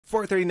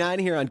4:39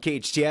 here on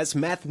KHTS.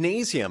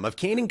 Mathnasium of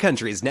Canyon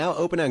Country is now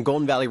open on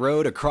Golden Valley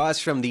Road across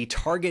from the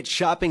Target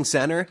Shopping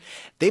Center.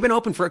 They've been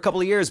open for a couple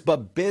of years,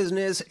 but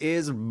business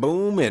is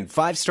booming.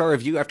 5-star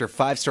review after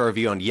 5-star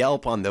review on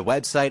Yelp, on the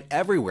website,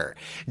 everywhere.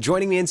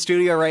 Joining me in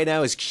studio right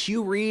now is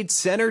Q Reed,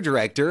 Center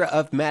Director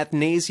of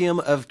Mathnasium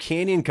of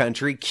Canyon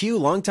Country. Q,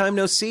 long time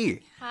no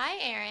see. Hi,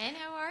 Aaron.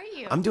 How are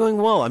you? I'm doing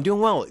well.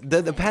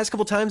 The past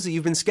couple times that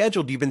you've been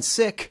scheduled, you've been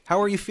sick. How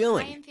are you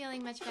feeling? I am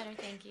feeling much better,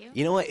 thank you.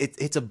 You know what?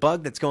 It's a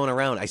bug that's going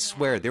around. I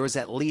swear. There was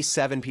at least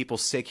 7 people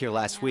sick here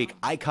last week.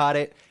 I caught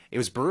it. It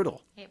was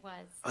brutal. It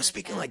was. I was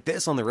speaking like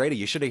this on the radio.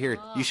 You should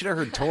have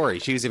heard Tori.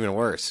 She was even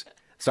worse.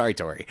 Sorry,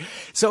 Tori.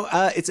 So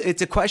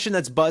it's a question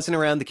that's buzzing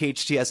around the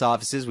KHTS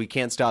offices. We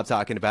can't stop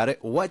talking about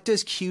it. What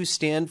does Q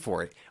stand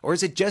for? Or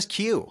is it just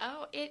Q?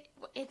 Oh,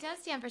 it does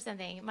stand for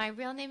something. My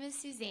real name is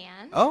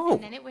Suzanne. Oh.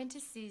 And then it went to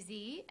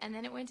Susie, and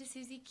then it went to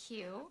Susie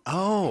Q.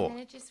 Oh. And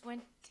then it just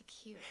went to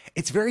Q.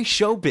 It's very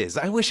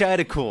showbiz. I wish I had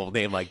a cool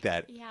name like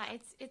that. Yeah,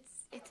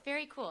 it's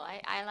very cool.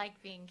 I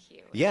like being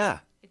Q. Yeah.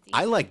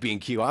 I like being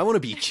Q. I want to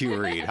be Q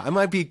Reed. I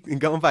might be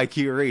going by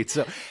Q Reed.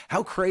 So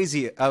how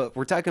crazy.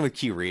 We're talking with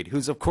Q Reed,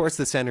 who's, of course,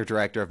 the Center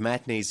Director of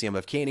Mathnasium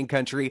of Canyon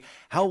Country.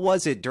 How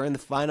was it during the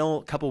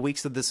final couple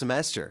weeks of the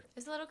semester? It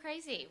was a little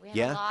crazy. We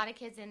had a lot of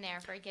kids in there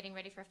for getting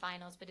ready for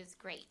finals, but it's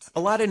great.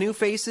 A lot of new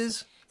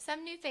faces?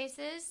 Some new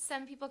faces.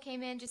 Some people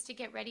came in just to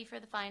get ready for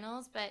the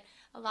finals, but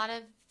a lot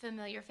of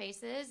familiar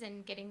faces,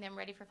 and getting them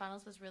ready for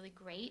finals was really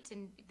great.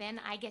 And then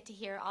I get to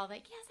hear all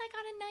like, yes, I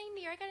got a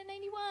 90, or I got a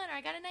 91, or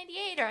I got a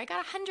 98, or I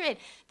got a 100.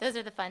 Those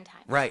are the fun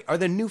times. Right. Are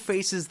the new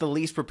faces the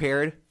least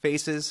prepared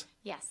faces?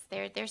 Yes,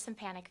 there's some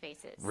panic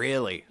faces.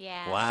 Really?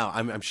 Yeah. Wow,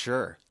 I'm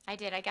sure. I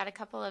did. I got a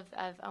couple of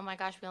oh my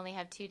gosh, we only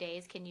have 2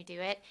 days. Can you do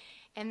it?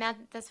 And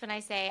that's when I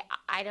say,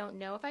 I don't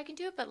know if I can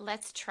do it, but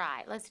let's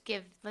try. Let's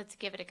give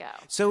it a go.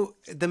 So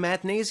the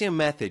Mathnasium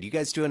method, you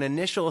guys do an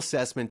initial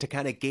assessment to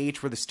kind of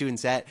gauge where the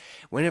student's at.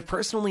 When a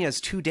person only has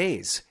 2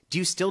 days, do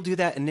you still do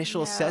that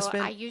initial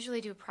assessment? I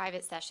usually do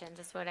private sessions.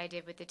 That's what I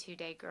did with the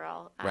 2-day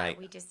girl. Right.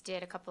 We just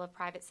did a couple of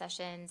private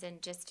sessions,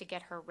 and just to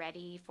get her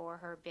ready for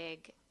her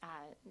big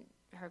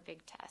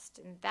test,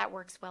 and that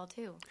works well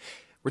too.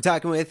 We're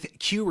talking with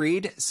Q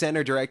Reed,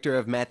 Center Director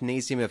of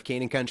Mathnasium of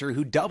Canyon Country,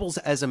 who doubles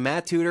as a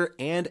math tutor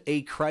and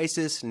a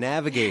crisis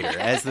navigator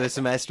as the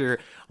semester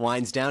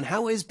winds down.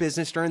 How is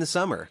business during the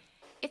summer?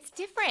 It's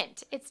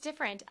different. It's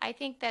different. I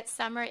think that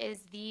summer is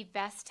the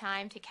best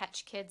time to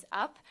catch kids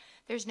up.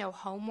 There's no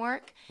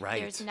homework.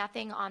 Right. There's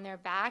nothing on their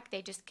back.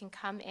 They just can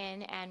come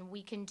in and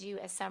we can do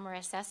a summer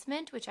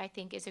assessment, which I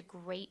think is a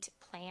great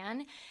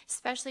plan,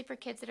 especially for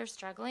kids that are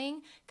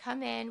struggling.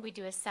 Come in, we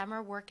do a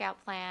summer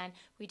workout plan,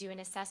 we do an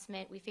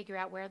assessment, we figure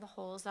out where the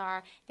holes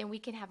are, then we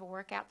can have a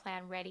workout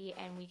plan ready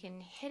and we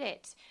can hit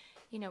it,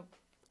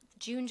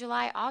 June,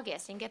 July,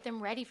 August, and get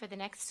them ready for the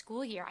next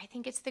school year. I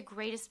think it's the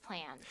greatest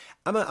plan.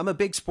 I'm a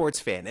big sports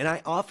fan, and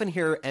I often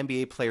hear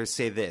NBA players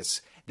say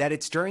this, that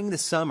it's during the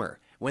summer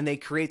when they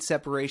create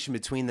separation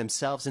between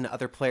themselves and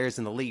other players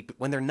in the league.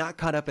 When they're not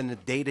caught up in the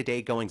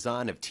day-to-day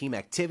goings-on of team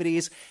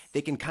activities,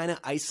 they can kind of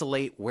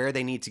isolate where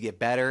they need to get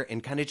better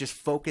and kind of just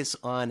focus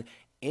on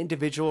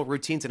individual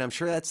routines. And I'm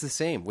sure that's the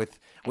same with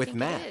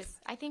math.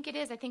 I think it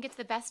is. I think it's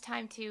the best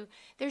time to,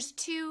 there's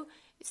 2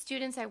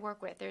 students I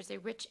work with. There's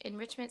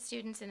enrichment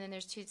students, and then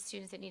there's 2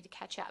 students that need to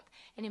catch up.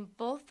 And in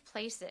both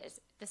places,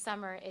 the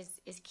summer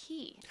is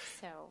key.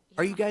 So,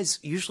 Are you guys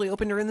usually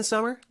open during the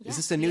summer? Yes,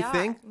 is this a new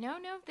thing? No,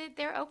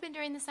 they're open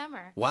during the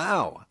summer.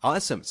 Wow,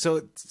 awesome.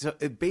 So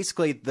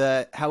basically,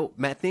 how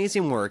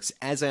Mathnasium works,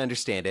 as I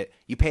understand it,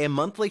 you pay a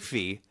monthly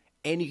fee,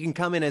 and you can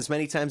come in as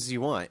many times as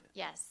you want.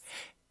 Yes.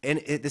 And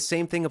the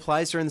same thing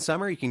applies during the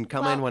summer? You can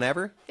come in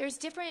whenever? There's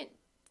different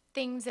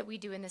things that we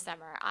do in the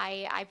summer.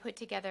 I put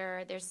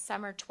together, there's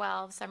summer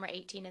 12, summer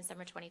 18, and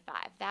summer 25.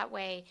 That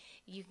way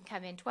you can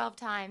come in 12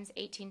 times,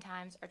 18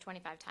 times, or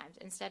 25 times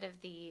instead of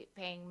the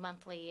paying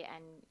monthly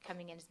and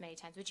coming in as many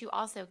times, which you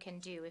also can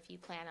do if you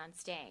plan on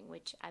staying,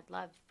 which I'd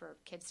love for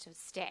kids to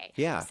stay.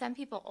 Yeah. Some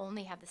people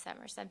only have the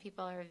summer. Some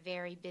people are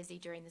very busy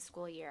during the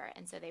school year,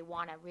 and so they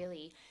want to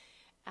really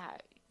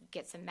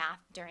get some math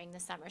during the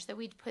summer. So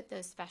we'd put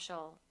those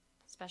special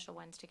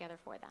ones together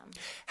for them.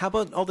 How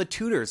about all the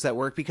tutors that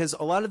work? Because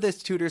a lot of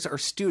these tutors are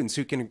students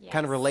who can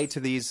kind of relate to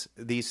these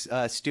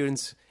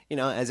students,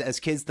 as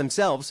kids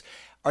themselves.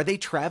 Are they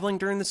traveling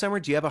during the summer?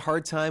 Do you have a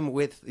hard time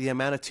with the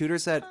amount of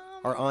tutors that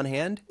are on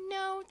hand?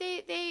 No,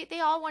 they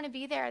all want to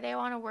be there. They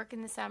want to work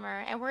in the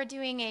summer. And we're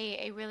doing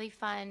a really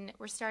fun,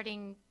 we're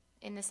starting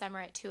in the summer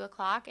at 2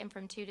 o'clock, and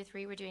from 2 to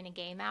 3 we're doing a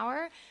game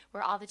hour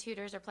where all the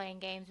tutors are playing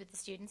games with the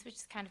students, which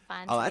is kind of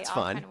fun. Oh, that's fun. They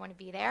all fun. kind of want to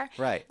be there.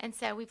 Right. And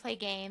so we play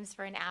games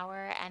for an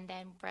hour, and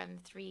then from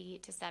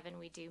 3 to 7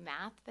 we do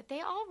math. But they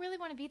all really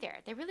want to be there.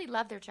 They really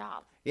love their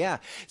job. Yeah.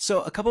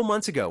 So a couple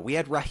months ago we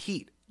had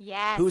Rahit.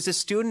 Yes. Who was a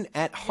student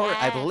at heart,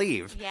 I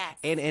believe. Yes.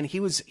 And he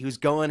was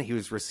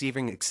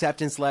receiving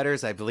acceptance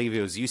letters. I believe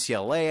it was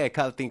UCLA.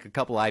 I think a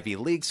couple Ivy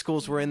League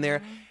schools were in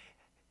there.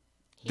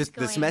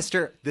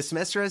 The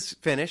semester has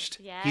finished.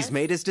 Yes. He's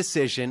made his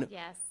decision.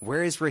 Yes.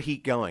 Where is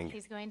Rahit going?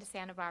 He's going to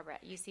Santa Barbara,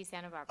 UC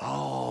Santa Barbara.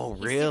 Oh,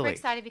 He's really? super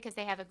excited because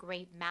they have a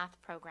great math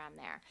program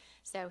there.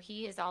 So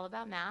he is all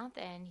about math,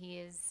 and he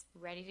is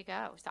ready to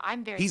go. So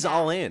I'm very He's sad.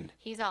 all in.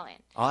 He's all in.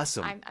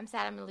 Awesome. I'm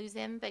sad I'm going to lose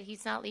him, but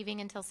he's not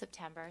leaving until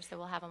September, so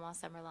we'll have him all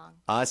summer long.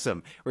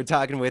 Awesome. We're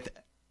talking with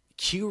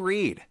Q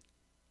Reed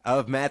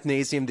of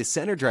Mathnasium, the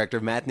center director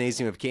of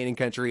Mathnasium of Canaan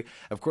Country.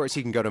 Of course,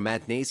 you can go to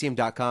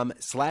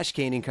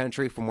mathnasium.com/Canaan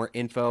Country for more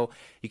info.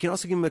 You can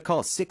also give him a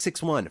call,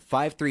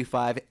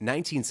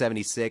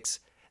 661-535-1976.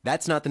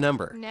 That's not the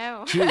number.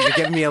 No. Q, you're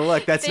giving me a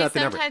look. That's not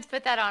the number. They sometimes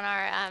put that on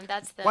our,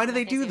 that's the. Why do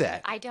they do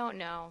that? I don't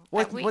know.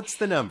 What's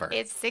the number?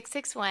 It's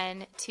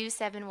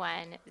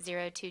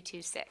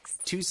 661-271-0226.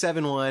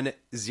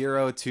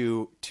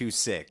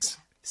 271-0226.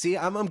 See,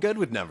 I'm good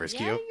with numbers,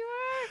 Q. Yeah, you are.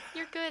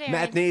 You're good, Aaron.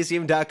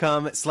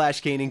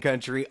 Mathnasium.com/Canaan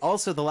Country.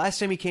 Also, the last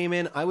time he came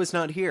in, I was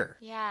not here.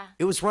 Yeah.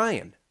 It was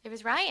Ryan. It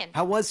was Ryan.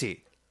 How was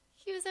he?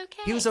 He was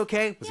okay. He was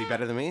okay. Was he Yeah.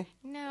 better than me?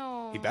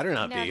 No. He better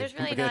not no, be. There's I'm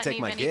really gonna not take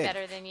my anybody gig.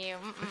 better than you.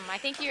 I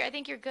think you're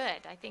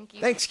good. I think you.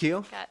 Thanks,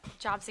 Q. Got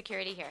job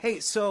security here. Hey,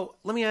 so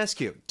let me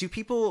ask you: do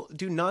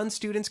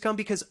non-students come?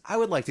 Because I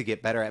would like to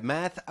get better at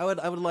math. I would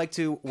like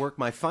to work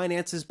my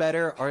finances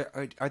better.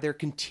 Are there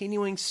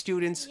continuing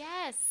students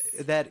Yes.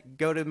 that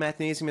go to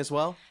Mathnasium as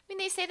well? I mean,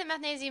 they say that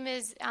Mathnasium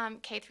is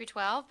K through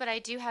 12, but I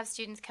do have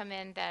students come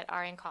in that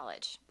are in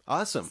college.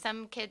 Awesome.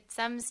 Some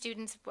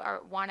students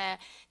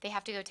they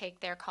have to go take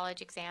their college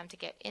exam to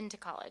get into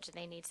college, and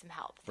they need some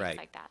help, things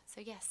like that.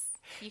 So yes,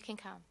 you can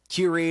come.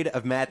 Q Reed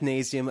of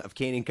Mathnasium of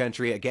Canaan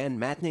Country. Again,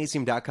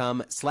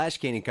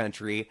 mathnasium.com/Canaan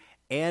Country.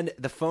 And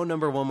the phone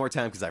number one more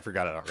time because I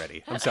forgot it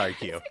already. I'm sorry,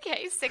 Q.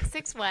 Okay,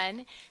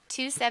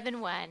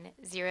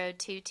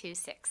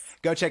 661-271-0226.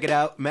 Go check it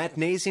out.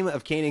 Mathnasium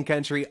of Canaan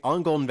Country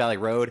on Golden Valley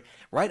Road,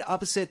 right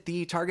opposite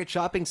the Target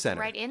Shopping Center.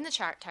 Right in the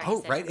Target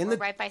Oh, Center. right in We're the-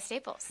 right by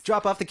Staples.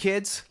 Drop off the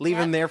kids, leave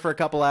Yep. them there for a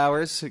couple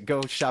hours,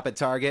 go shop at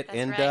Target, That's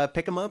and right.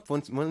 pick them up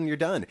when you're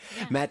done.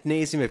 Yeah.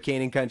 Mathnasium of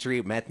Canaan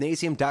Country,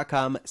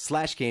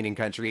 mathnasium.com/Canaan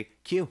Country.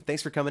 Q,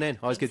 thanks for coming in.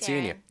 Always Thanks, good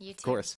seeing you. Aaron. You Of too. course.